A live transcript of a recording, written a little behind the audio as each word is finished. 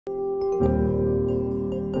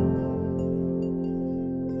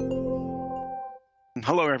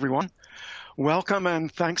Hello, everyone. Welcome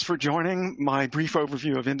and thanks for joining my brief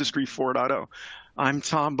overview of Industry 4.0. I'm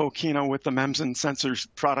Tom Bocchino with the MEMS and Sensors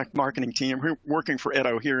product marketing team. We're working for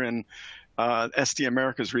Edo here in ST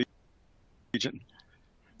America's region.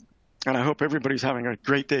 And I hope everybody's having a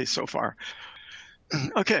great day so far.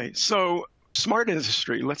 Okay, so smart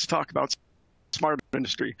industry. Let's talk about smart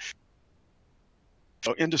industry.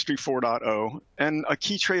 So Industry 4.0. And a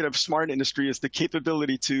key trait of smart industry is the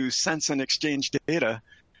capability to sense and exchange data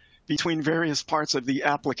between various parts of the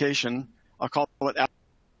application. I'll call it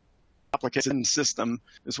application system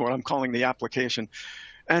is what I'm calling the application,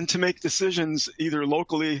 and to make decisions either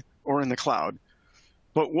locally or in the cloud.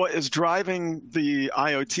 But what is driving the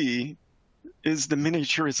IoT is the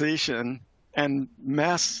miniaturization and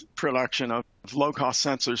mass production of low-cost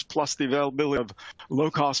sensors, plus the availability of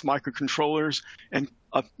low-cost microcontrollers and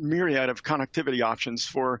a myriad of connectivity options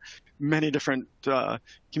for many different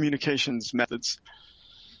communications methods.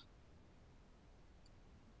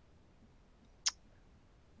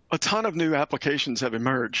 A ton of new applications have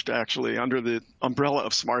emerged, actually, under the umbrella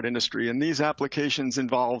of smart industry, and these applications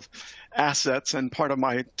involve assets, and part of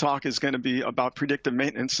my talk is going to be about predictive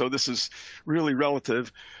maintenance, so this is really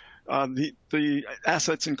relative. The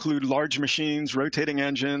assets include large machines, rotating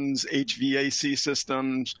engines, HVAC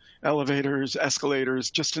systems, elevators,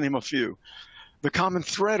 escalators, just to name a few. The common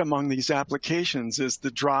thread among these applications is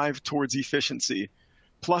the drive towards efficiency,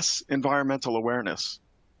 plus environmental awareness.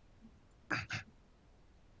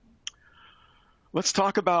 Let's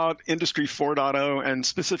talk about Industry 4.0 and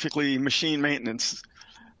specifically machine maintenance,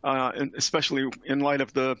 especially in light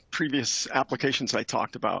of the previous applications I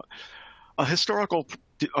talked about. A historical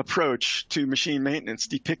approach to machine maintenance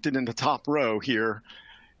depicted in the top row here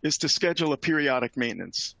is to schedule a periodic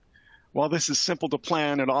maintenance. While this is simple to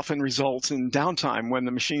plan, it often results in downtime when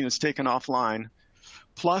the machine is taken offline.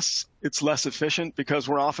 Plus, it's less efficient because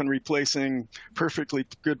we're often replacing perfectly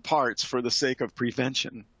good parts for the sake of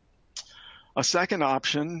prevention. A second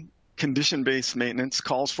option, condition-based maintenance,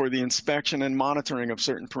 calls for the inspection and monitoring of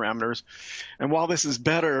certain parameters. And while this is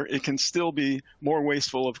better, it can still be more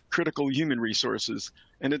wasteful of critical human resources.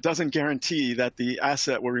 And it doesn't guarantee that the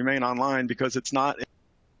asset will remain online because it's not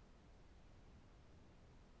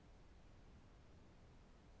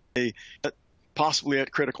possibly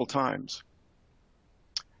at critical times.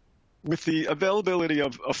 With the availability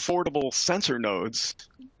of affordable sensor nodes,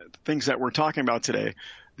 things that we're talking about today,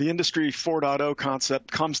 the Industry 4.0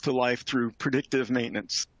 concept comes to life through predictive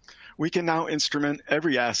maintenance. We can now instrument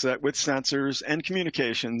every asset with sensors and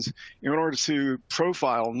communications in order to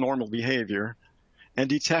profile normal behavior and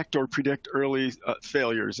detect or predict early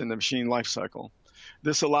failures in the machine lifecycle.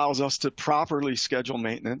 This allows us to properly schedule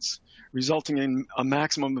maintenance, resulting in a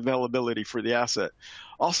maximum availability for the asset.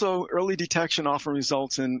 Also, early detection often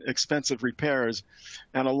results in expensive repairs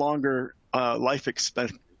and a longer life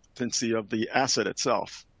expectancy of the asset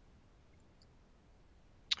itself.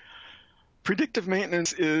 Predictive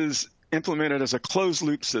maintenance is implemented as a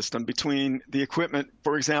closed-loop system between the equipment,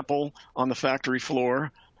 for example, on the factory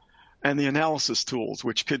floor, and the analysis tools,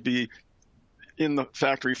 which could be in the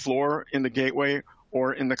factory floor, in the gateway,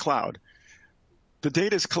 or in the cloud. The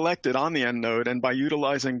data is collected on the end node, and by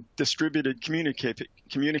utilizing distributed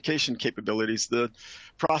communication capabilities, the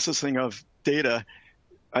processing of data,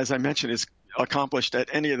 as I mentioned, is accomplished at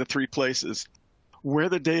any of the three places. Where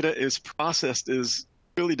the data is processed is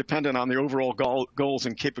really dependent on the overall goals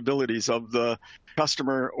and capabilities of the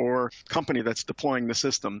customer or company that's deploying the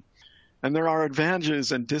system. And there are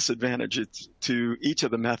advantages and disadvantages to each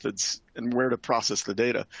of the methods and where to process the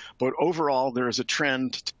data. But overall, there is a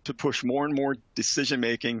trend to push more and more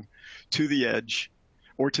decision-making to the edge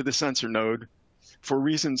or to the sensor node for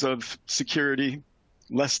reasons of security,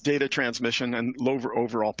 less data transmission, and lower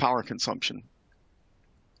overall power consumption.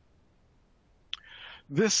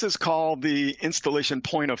 This is called the installation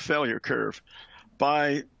point of failure curve.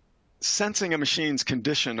 By sensing a machine's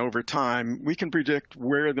condition over time, we can predict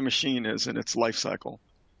where the machine is in its life cycle.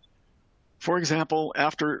 For example,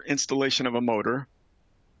 after installation of a motor,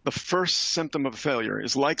 the first symptom of failure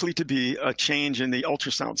is likely to be a change in the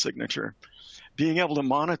ultrasound signature. Being able to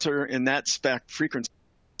monitor in that frequency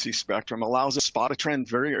spectrum allows us to spot a trend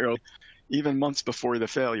very early, even months before the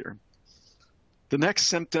failure. The next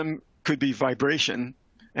symptom could be vibration,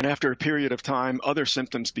 and after a period of time, other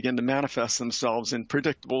symptoms begin to manifest themselves in a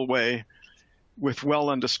predictable way with well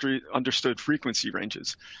understood frequency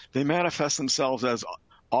ranges. They manifest themselves as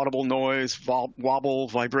audible noise, wobble,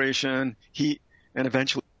 vibration, heat, and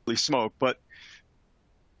eventually smoke. But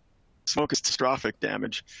smoke is catastrophic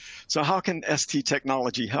damage. So how can ST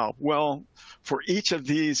technology help? Well, for each of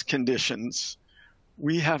these conditions,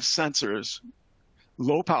 we have sensors,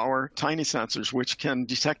 low power, tiny sensors, which can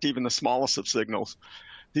detect even the smallest of signals.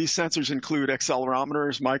 These sensors include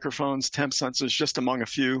accelerometers, microphones, temp sensors, just among a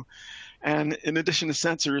few. And in addition to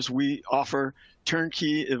sensors, we offer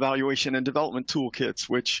turnkey evaluation and development toolkits,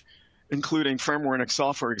 which including firmware and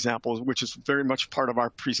software examples, which is very much part of our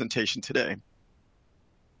presentation today.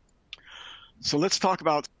 So let's talk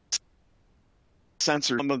about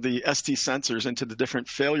sensors, some of the ST sensors into the different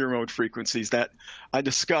failure mode frequencies that I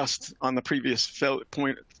discussed on the previous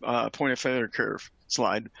point of failure curve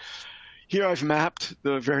slide. Here I've mapped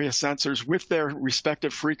the various sensors with their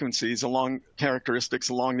respective frequencies along characteristics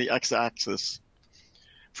along the x-axis.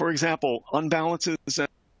 For example, unbalances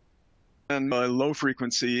and low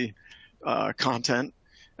frequency content,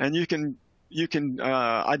 and you can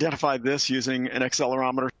identify this using an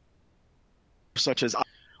accelerometer such as,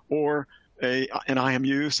 or an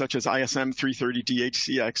IMU such as ISM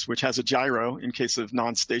 330DHCX, which has a gyro in case of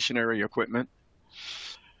non-stationary equipment.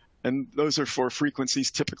 And those are for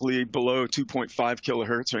frequencies typically below 2.5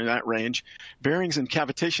 kilohertz or in that range. Bearings and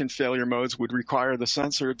cavitation failure modes would require the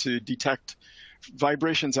sensor to detect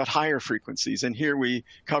vibrations at higher frequencies. And here we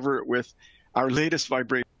cover it with our latest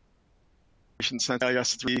vibration sensor,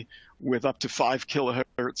 IS3, with up to 5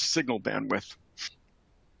 kilohertz signal bandwidth.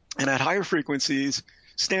 And at higher frequencies,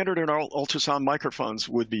 standard and ultrasound microphones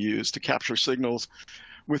would be used to capture signals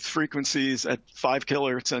with frequencies at 5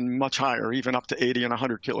 kilohertz and much higher, even up to 80 and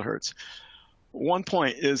 100 kilohertz. One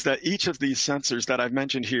point is that each of these sensors that I've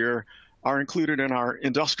mentioned here are included in our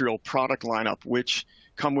industrial product lineup, which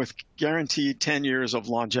come with guaranteed 10 years of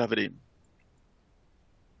longevity.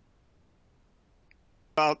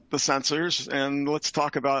 About the sensors, and let's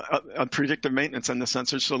talk about predictive maintenance on the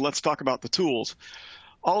sensors. So let's talk about the tools.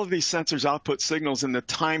 All of these sensors output signals in the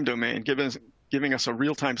time domain, giving us a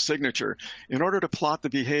real-time signature. In order to plot the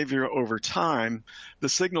behavior over time, the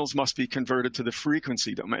signals must be converted to the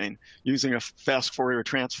frequency domain using a fast Fourier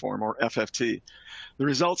transform, or FFT. The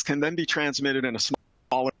results can then be transmitted in a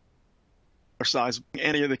smaller size,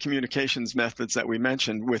 any of the communications methods that we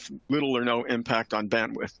mentioned, with little or no impact on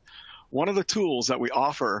bandwidth. One of the tools that we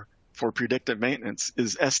offer for predictive maintenance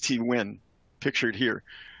is STWin, pictured here.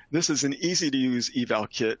 This is an easy-to-use eval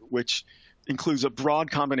kit, which includes a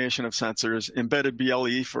broad combination of sensors, embedded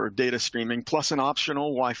BLE for data streaming, plus an optional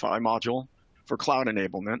Wi-Fi module for cloud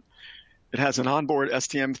enablement. It has an onboard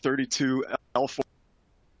STM32L4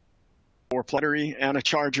 battery and a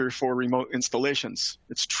charger for remote installations.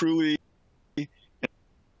 It's truly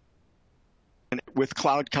with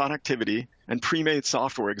cloud connectivity and pre-made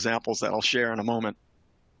software examples that I'll share in a moment.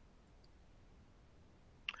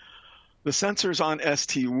 The sensors on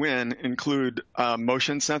STWin include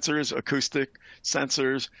motion sensors, acoustic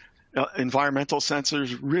sensors, environmental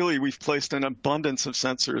sensors. Really, we've placed an abundance of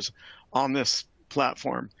sensors on this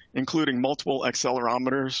platform, including multiple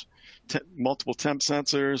accelerometers, multiple temp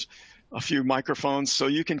sensors, a few microphones, so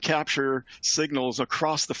you can capture signals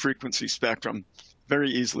across the frequency spectrum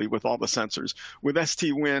very easily with all the sensors. With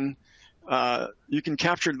STWin, you can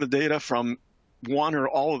capture the data from one or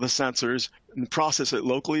all of the sensors and process it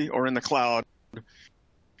locally or in the cloud.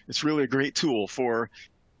 It's really a great tool for,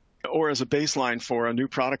 or as a baseline for a new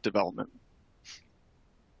product development.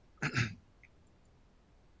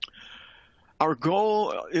 Our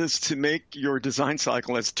goal is to make your design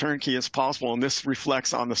cycle as turnkey as possible, and this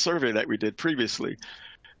reflects on the survey that we did previously.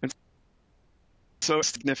 And so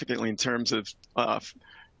significantly in terms of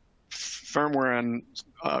firmware and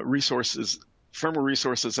firmware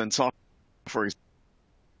resources and software. For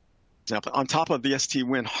example, on top of the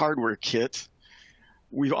STWin hardware kit,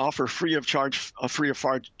 we offer a free of charge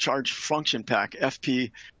function pack,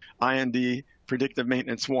 FP IND Predictive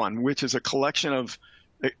Maintenance 1, which is a collection of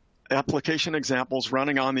application examples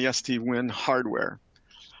running on the STWin hardware.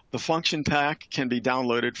 The function pack can be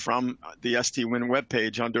downloaded from the STWin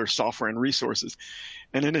webpage under Software and Resources.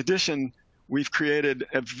 And in addition, we've created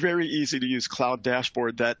a very easy to use cloud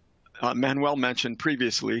dashboard that Manuel mentioned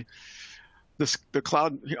previously. The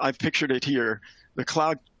cloud, I've pictured it here. The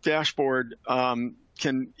cloud dashboard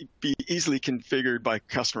can be easily configured by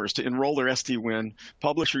customers to enroll their STWin,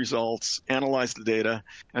 publish results, analyze the data,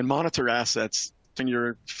 and monitor assets in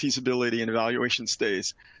your feasibility and evaluation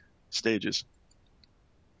stages.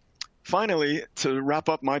 Finally, to wrap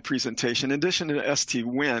up my presentation, in addition to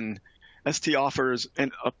STWin, ST offers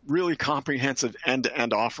a really comprehensive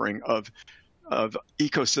end-to-end offering of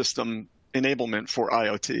ecosystem enablement for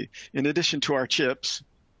IoT. In addition to our chips,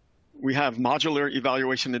 We have modular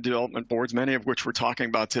evaluation and development boards, many of which we're talking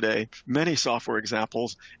about today, many software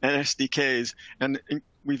examples, and SDKs, and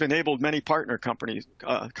we've enabled many partner companies,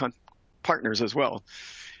 partners as well.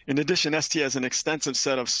 In addition, ST has an extensive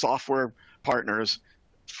set of software partners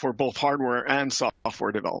for both hardware and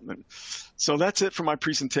software development. So that's it for my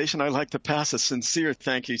presentation. I'd like to pass a sincere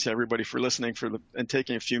thank you to everybody for listening and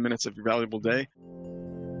taking a few minutes of your valuable day.